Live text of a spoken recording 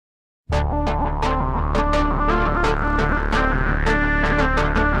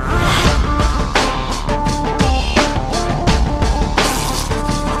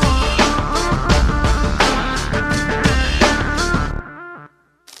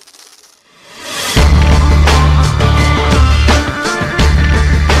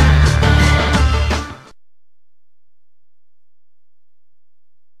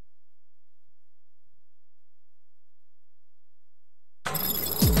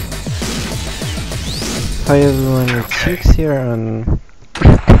Hi everyone, it's Six here and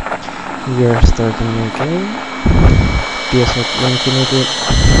we are starting a new game, Bioshock Infinity.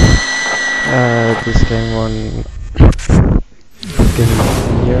 This game won Game of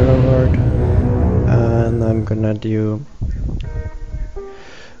the Year award, and I'm gonna do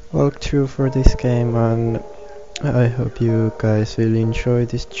walkthrough for this game, and I hope you guys will enjoy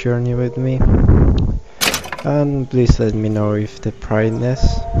this journey with me. And please let me know if the brightness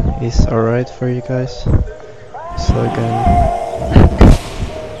is alright for you guys, so I can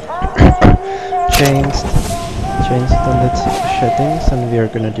change the settings, and we are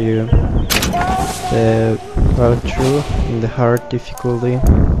gonna do the walkthrough in the hard difficulty,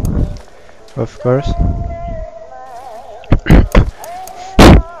 of course.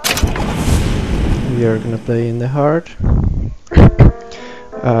 We are gonna play in the hard,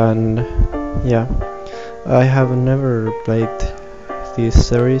 and yeah, I have never played this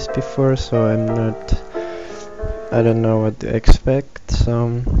series before, so I don't know what to expect,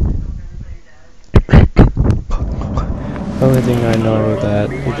 so only thing I know that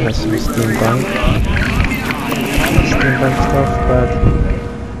it has some steampunk stuff, but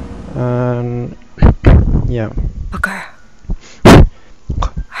yeah. Booker,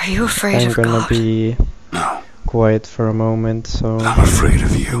 are you afraid I'm of gonna God? be quiet for a moment, so I'm afraid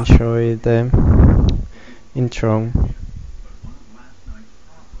of you. enjoy the intro.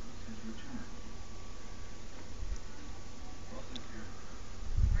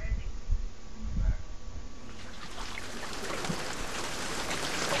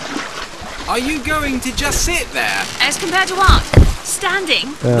 Are you going to just sit there? As compared to what?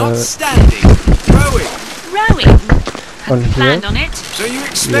 Standing? Not standing, rowing. Rowing? On here, Planned on it? So you we are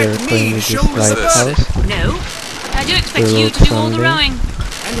expect playing me with this shoulders lighthouse. first? No. I do expect The you road to do all the sounding. rowing.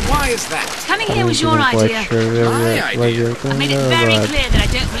 And why is that? Coming I here was your didn't quite idea. sure where My we idea. are I going made it there, very but clear that I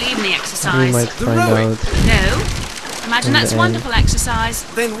don't believe in the we exercise. might The find rowing. out No. Imagine In that's the wonderful exercise.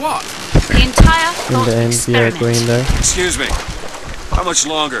 Then what? The entire in thought the end we are experiment. going there. Excuse me. How much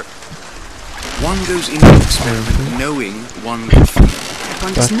longer? One goes into an experiment knowing one will fail.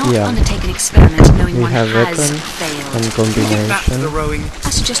 One does But not yeah, undertake an experiment knowing we one have has weapons failed. and That's the combination rowing. I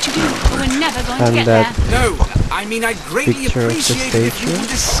suggest you do, but we're never going to and get that there. No, I mean I'd greatly picture of the appreciate it if you statue.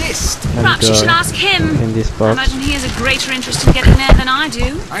 would assist. and Perhaps you should door ask him. in this I box imagine he has a greater interest in getting there than I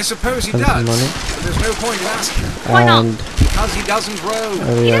do. I suppose he and some does, money, but there's no point in asking. Why not? and Because he doesn't row.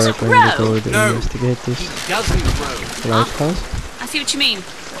 we He are doesn't going to row. go to No. investigate He this doesn't row. lighthouse, I see what you mean.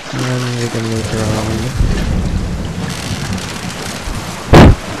 and we can look around.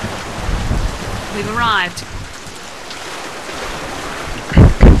 We've arrived.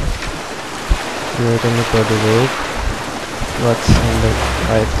 We are going to go to look what's in the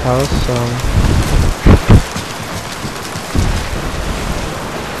lighthouse, so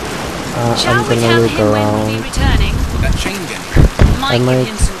Shall I'm we gonna tell look him when we'll be around, returning? That chain gang. Might might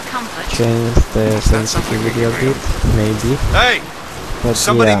give him some comfort. change the that something we sensitivity a can bit, maybe, Hey! but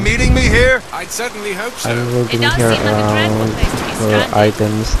Somebody yeah, meeting me here? I'd certainly hope so. I'm looking It does here seem like a dreadful around place to be for stranded.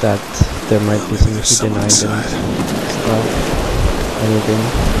 items that there might be some There's hidden someone items, inside. stuff, anything.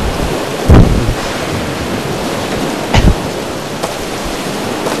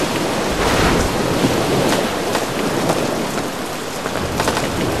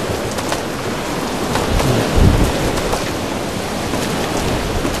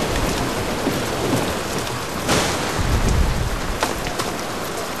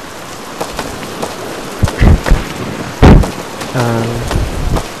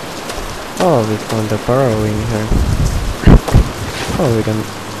 Oh, we found a barrel in here. Oh, we got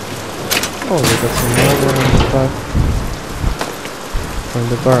some water and stuff from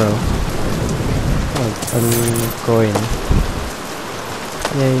the barrel. Oh, I'm going.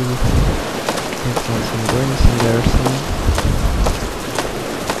 Yay! We found some coins in there, some.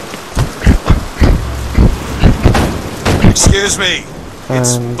 Excuse me.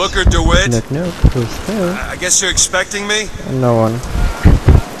 It's And Booker DeWitt. knock, who's there? I guess you're expecting me? No one.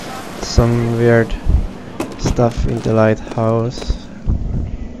 Some weird stuff in the lighthouse.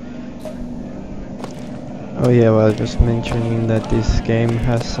 Oh yeah, well, just mentioning that this game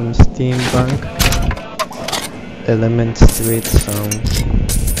has some steampunk elements to it, so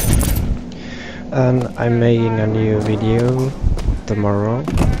and I'm making a new video tomorrow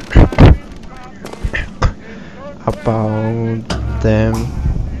about them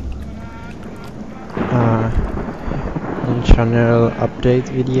in channel update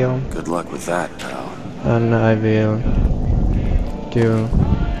video, Good luck with that, pal. and I will do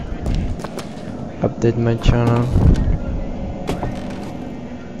update my channel.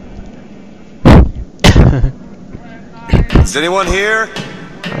 Is anyone here?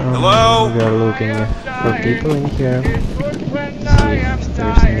 Hello? We are looking for people in here. See if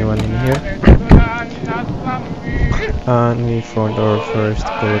there's anyone in here. And we found our first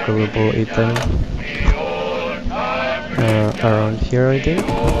collectible item around here, I think.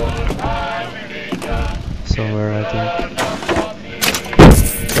 Somewhere, I think.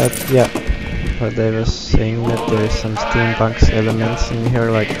 But yeah, but I was saying that there is some steampunk elements in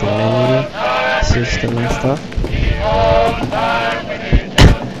here, like the menu system and stuff.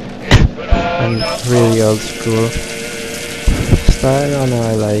 And really old school style, and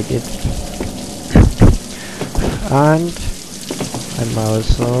I like it. And I'm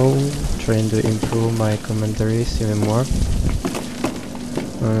also trying to improve my commentaries even more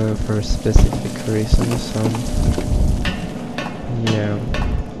for specific reasons. So yeah,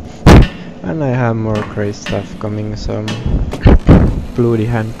 and I have more great stuff coming. Some bloody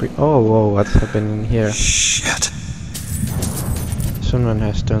handprint. Oh, whoa! What's happening here? Shit. Someone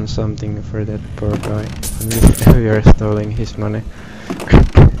has done something for that poor guy, and we are stealing his money.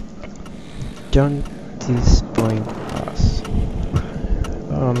 Don't disappoint us.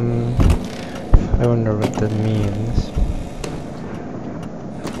 I wonder what that means.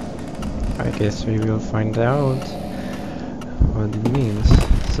 I guess we will find out what it means.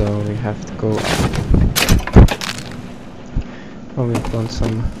 So we have to go up. Oh, we found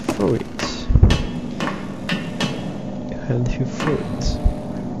some fruits. Healthy fruits.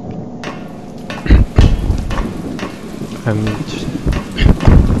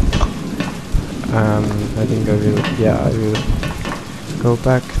 I think I will go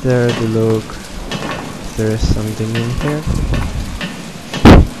back there to look if there is something in here.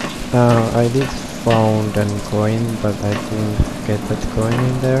 I did found a coin, but I didn't get that coin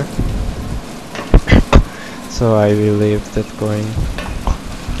in there. So I will leave that coin.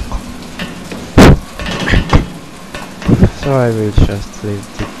 So I will just leave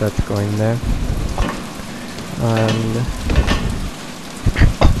that coin there. And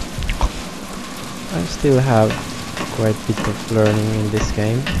I still have quite a bit of learning in this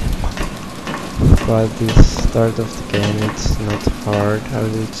game, but this start of the game it's not hard, I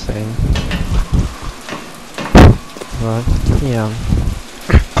would say. But yeah,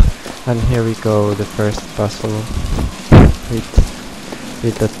 and here we go, the first puzzle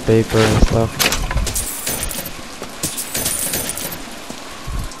with that paper and stuff.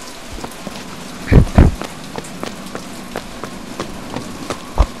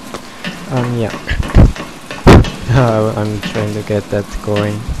 Yeah. I'm trying to get that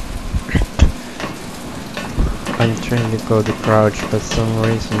coin. I'm trying to go to crouch, but some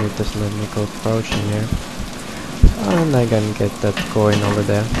reason it doesn't let me go crouch in here. And I can get that coin over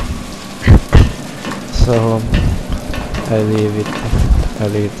there. So I leave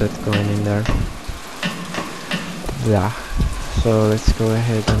that coin in there. Yeah. So let's go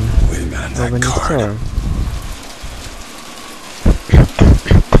ahead and open the store.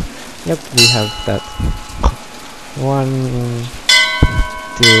 Yep, we have that. 1,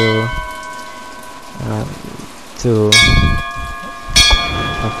 2, 2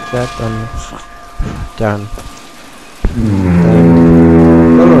 of that, and done.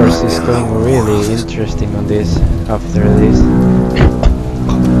 Colors is going really interesting on this. After this,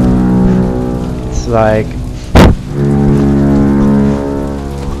 it's like,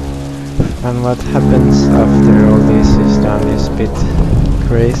 and what happens after all this is done is a bit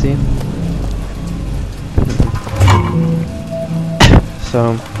crazy.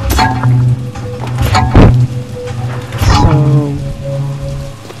 So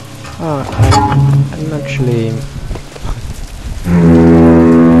I'm actually,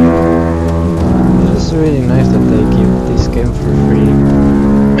 it's really nice that they give this game for free.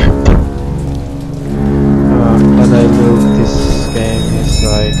 But I believe this game is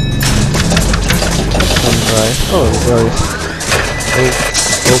like some price. Oh, the door is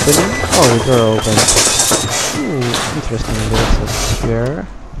opening. Oh, the door open. Interesting, there's a spare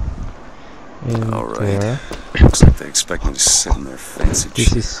in there. Looks like they expect me to sit in their fancy This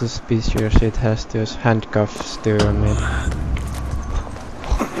chair. is suspicious, it has those handcuffs still on it.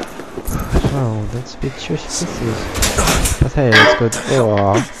 Oh, that's a bit suspicious. But hey, let's go to...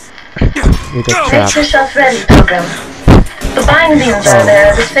 Oh, we got trapped. Get yourself ready, Pilgrim. The bindings are there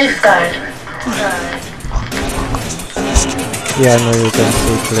as a safeguard. Yeah, no, you can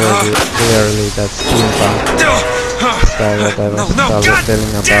see clearly that steampunk style that I was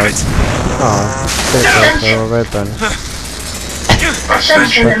telling about. Oh, there's also a weapon.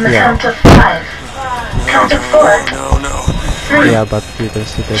 Attention in the yeah. count of 5. Count of 4. No. 3. Yeah, but you can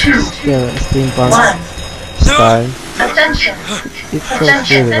see the steampunk 1. style. Attention. It goes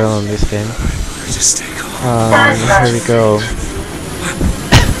really well in this game. Just stay calm. Here we go.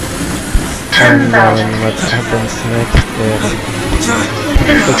 and then what happens next there,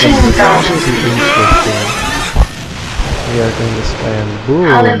 because this is 15,000. pretty interesting. We are going to sky and boom!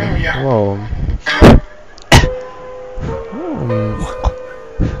 Hallelujah. Whoa!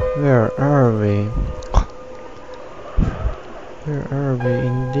 Where are we? Where are we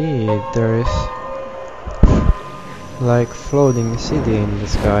indeed? There is like floating city in the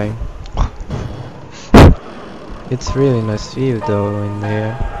sky. It's really nice view though in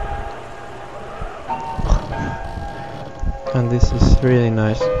there. And this is really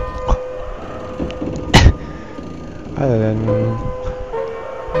nice. Other than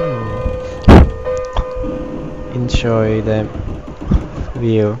enjoy the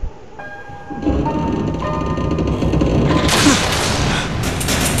view.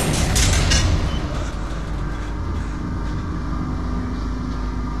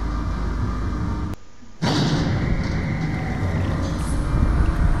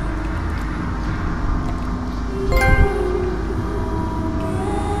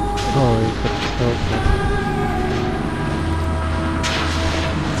 Oh, we got so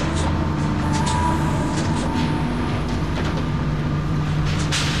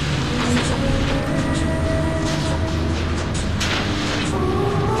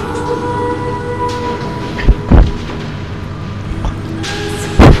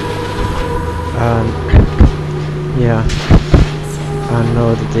yeah, I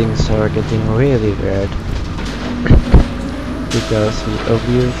know the things are getting really weird because we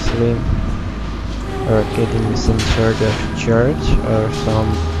obviously are getting some sort of charge or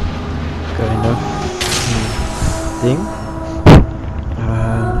some kind of thing.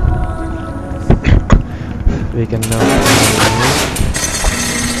 We can now move,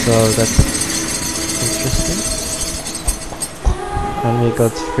 so that's interesting. And we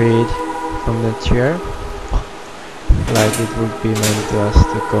got freed from the chair, like it would be meant to us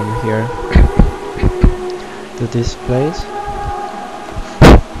to come here to this place.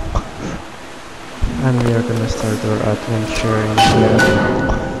 And we are gonna start our adventure in here.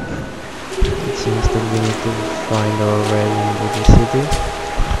 It seems that we need to find our way into the city,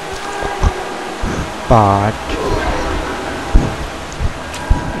 but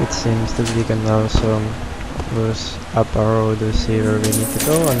it seems that we can also lose up our road to see where we need to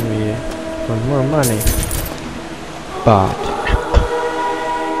go, and we want more money. But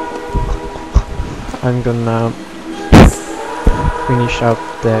I'm gonna finish up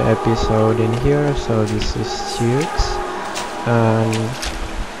the episode in here, so this is Jukes, and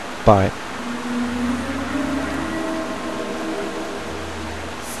bye.